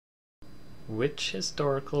Which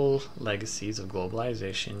historical legacies of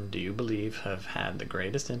globalization do you believe have had the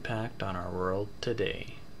greatest impact on our world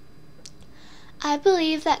today? I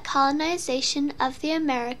believe that colonization of the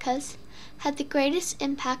Americas had the greatest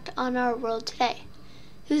impact on our world today,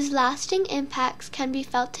 whose lasting impacts can be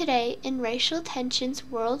felt today in racial tensions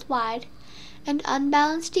worldwide and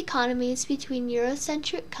unbalanced economies between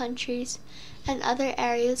Eurocentric countries and other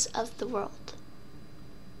areas of the world.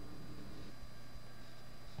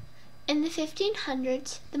 In the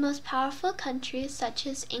 1500s, the most powerful countries such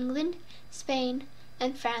as England, Spain,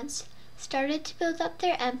 and France started to build up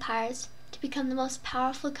their empires to become the most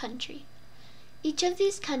powerful country. Each of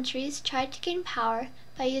these countries tried to gain power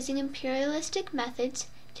by using imperialistic methods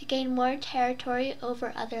to gain more territory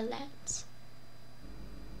over other lands.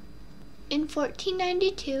 In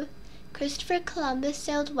 1492, Christopher Columbus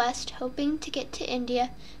sailed west hoping to get to India,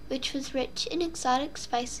 which was rich in exotic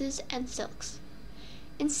spices and silks.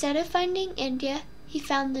 Instead of finding India, he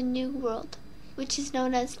found the New World, which is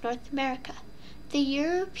known as North America. The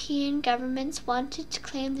European governments wanted to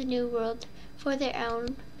claim the New World for their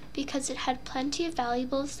own because it had plenty of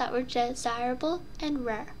valuables that were desirable and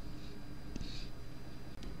rare.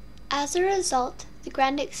 As a result, the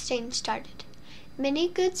Grand Exchange started. Many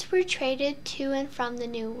goods were traded to and from the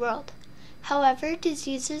New World. However,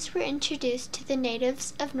 diseases were introduced to the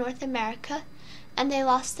natives of North America, and they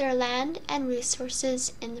lost their land and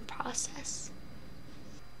resources in the process.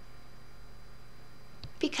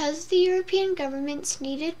 Because the European governments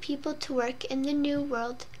needed people to work in the New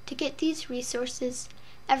World to get these resources,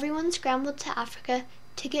 everyone scrambled to Africa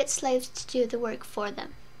to get slaves to do the work for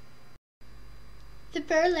them. The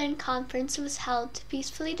Berlin Conference was held to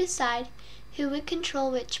peacefully decide who would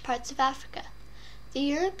control which parts of Africa. The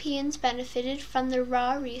Europeans benefited from the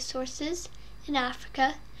raw resources in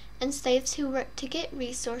Africa, and slaves who worked to get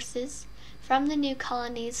resources from the new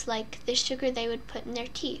colonies like the sugar they would put in their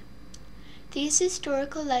tea. These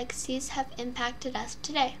historical legacies have impacted us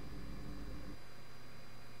today.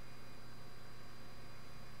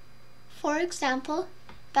 For example,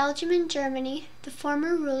 Belgium and Germany, the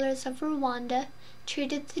former rulers of Rwanda,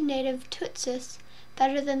 treated the native Tutsis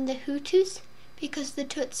better than the Hutus because the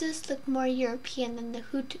Tutsis looked more European than the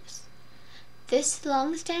Hutus. This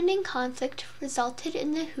long-standing conflict resulted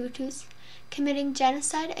in the Hutus committing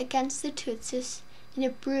genocide against the Tutsis in a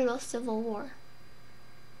brutal civil war.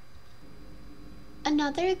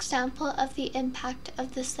 Another example of the impact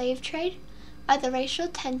of the slave trade are the racial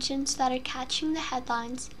tensions that are catching the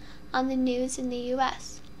headlines on the news in the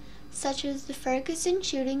U.S., such as the Ferguson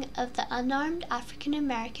shooting of the unarmed African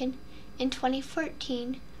American in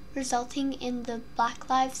 2014, resulting in the Black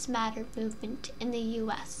Lives Matter movement in the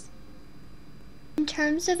U.S. In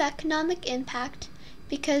terms of economic impact,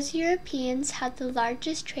 because Europeans had the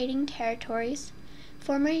largest trading territories,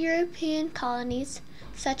 former European colonies,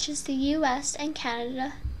 such as the U.S. and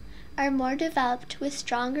Canada, are more developed with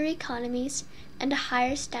stronger economies and a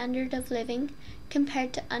higher standard of living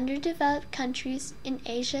compared to underdeveloped countries in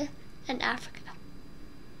Asia and Africa.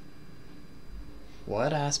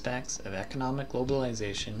 What aspects of economic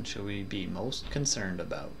globalization should we be most concerned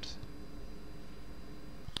about?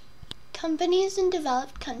 Companies in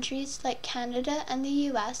developed countries like Canada and the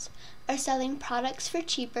U.S. are selling products for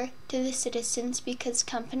cheaper to the citizens because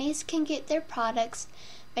companies can get their products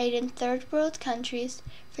made in third world countries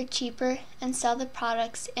for cheaper and sell the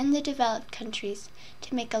products in the developed countries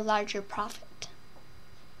to make a larger profit.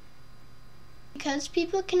 Because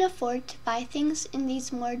people can afford to buy things in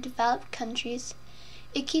these more developed countries,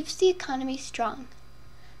 it keeps the economy strong.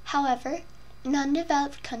 However, in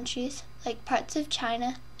undeveloped countries like parts of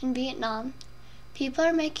China and Vietnam, people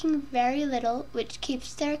are making very little, which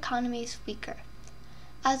keeps their economies weaker.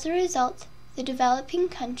 As a result, the developing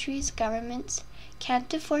countries' governments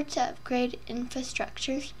can't afford to upgrade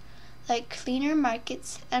infrastructures like cleaner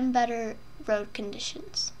markets and better road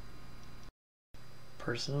conditions.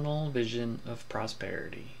 Personal vision of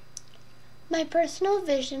prosperity. My personal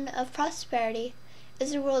vision of prosperity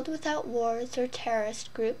is a world without wars or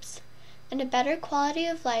terrorist groups, and a better quality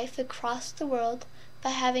of life across the world by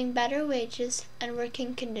having better wages and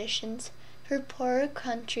working conditions for poorer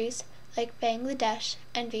countries like Bangladesh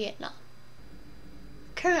and Vietnam.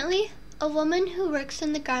 Currently, a woman who works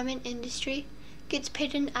in the garment industry gets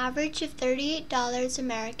paid an average of $38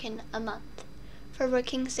 American a month for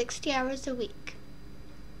working 60 hours a week.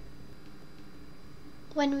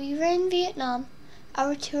 When we were in Vietnam,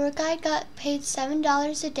 our tour guide got paid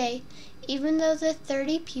 $7 a day, even though the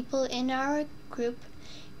 30 people in our group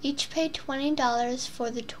each paid $20 for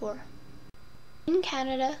the tour. In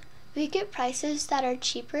Canada, we get prices that are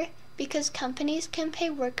cheaper because companies can pay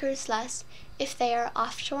workers less if they are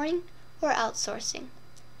offshoring or outsourcing.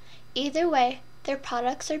 Either way, their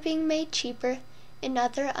products are being made cheaper in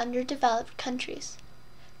other underdeveloped countries.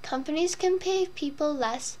 Companies can pay people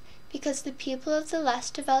less because the people of the less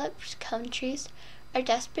developed countries are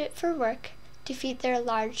desperate for work to feed their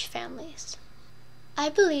large families. I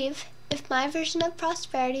believe if my version of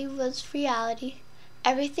prosperity was reality,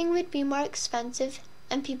 everything would be more expensive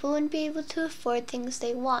and people wouldn't be able to afford things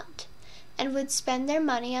they want and would spend their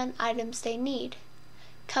money on items they need.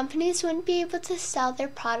 Companies wouldn't be able to sell their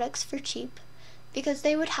products for cheap because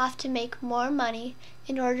they would have to make more money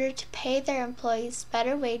in order to pay their employees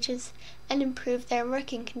better wages and improve their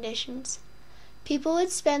working conditions. People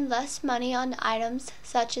would spend less money on items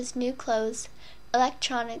such as new clothes,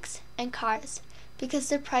 electronics, and cars because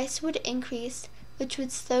the price would increase, which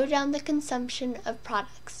would slow down the consumption of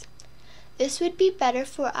products. This would be better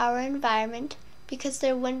for our environment because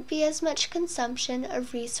there wouldn't be as much consumption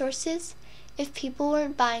of resources if people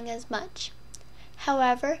weren't buying as much.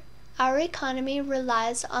 However, our economy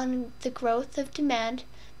relies on the growth of demand.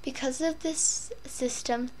 Because of this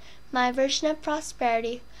system, my version of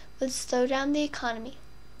prosperity would slow down the economy.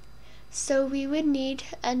 So we would need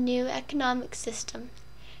a new economic system.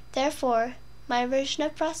 Therefore, my version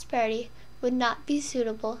of prosperity would not be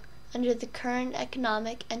suitable under the current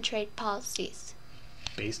economic and trade policies.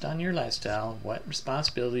 Based on your lifestyle, what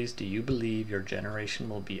responsibilities do you believe your generation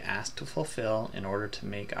will be asked to fulfill in order to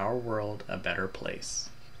make our world a better place?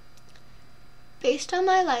 Based on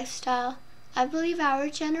my lifestyle, I believe our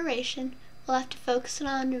generation will have to focus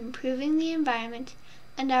on improving the environment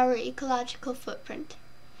and our ecological footprint.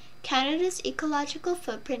 Canada's ecological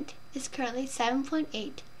footprint is currently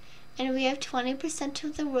 7.8, and we have 20%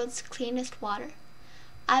 of the world's cleanest water.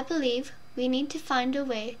 I believe we need to find a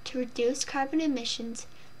way to reduce carbon emissions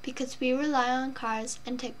because we rely on cars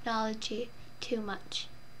and technology too much.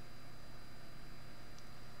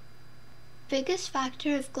 The biggest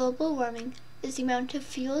factor of global warming is the amount of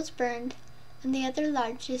fuels burned, and the other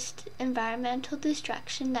largest environmental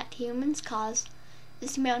destruction that humans cause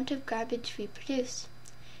is the amount of garbage we produce.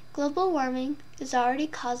 Global warming is already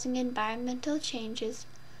causing environmental changes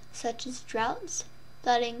such as droughts,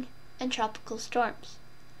 flooding, and tropical storms.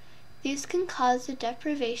 These can cause a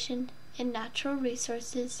deprivation in natural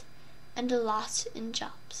resources and a loss in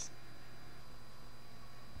jobs.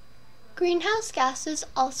 Greenhouse gases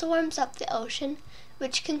also warms up the ocean,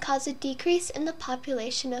 which can cause a decrease in the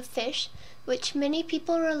population of fish, which many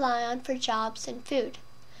people rely on for jobs and food.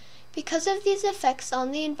 Because of these effects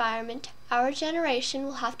on the environment, our generation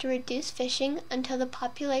will have to reduce fishing until the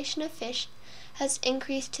population of fish has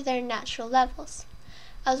increased to their natural levels,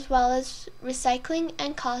 as well as recycling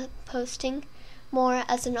and composting more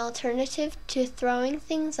as an alternative to throwing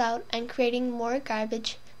things out and creating more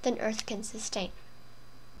garbage than Earth can sustain.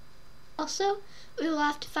 Also, we will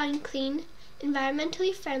have to find clean,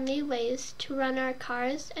 environmentally friendly ways to run our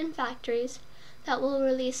cars and factories that will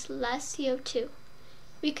release less CO2.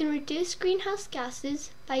 We can reduce greenhouse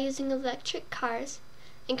gases by using electric cars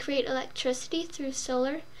and create electricity through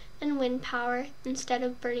solar and wind power instead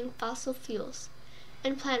of burning fossil fuels,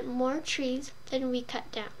 and plant more trees than we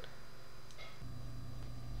cut down.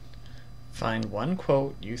 Find one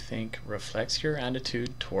quote you think reflects your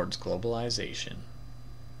attitude towards globalization.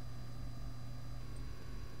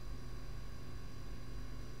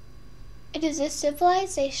 It is a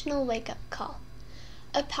civilizational wake-up call,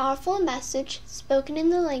 a powerful message spoken in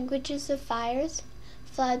the languages of fires,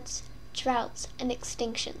 floods, droughts, and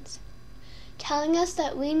extinctions, telling us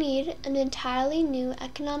that we need an entirely new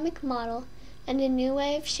economic model and a new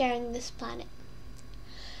way of sharing this planet.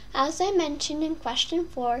 As I mentioned in question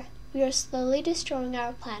 4, we are slowly destroying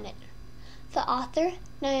our planet. The author,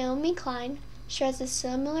 Naomi Klein, shares a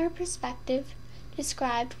similar perspective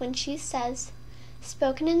described when she says,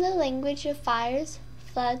 spoken in the language of fires,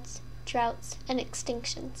 floods, droughts, and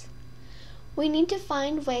extinctions. We need to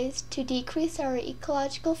find ways to decrease our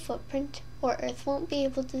ecological footprint or Earth won't be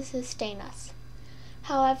able to sustain us.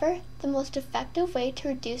 However, the most effective way to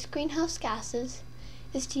reduce greenhouse gases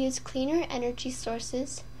is to use cleaner energy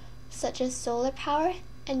sources such as solar power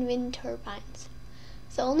and wind turbines.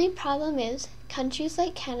 The only problem is countries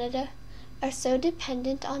like Canada are so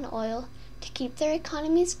dependent on oil to keep their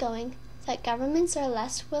economies going that governments are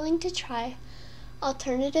less willing to try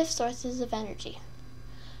alternative sources of energy.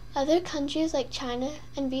 Other countries like China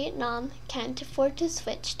and Vietnam can't afford to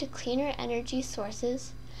switch to cleaner energy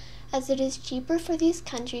sources, as it is cheaper for these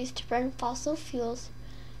countries to burn fossil fuels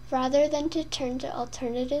rather than to turn to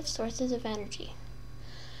alternative sources of energy.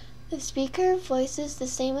 The speaker voices the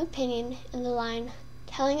same opinion in the line,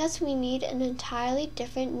 telling us we need an entirely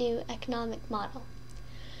different new economic model.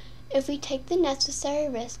 If we take the necessary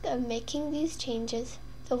risk of making these changes,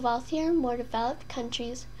 the wealthier and more developed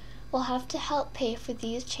countries will have to help pay for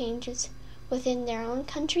these changes within their own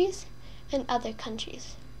countries and other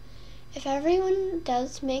countries. If everyone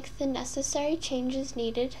does make the necessary changes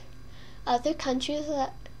needed, other countries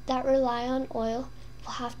that rely on oil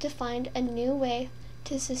will have to find a new way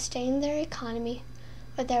to sustain their economy,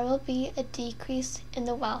 or there will be a decrease in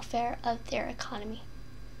the welfare of their economy.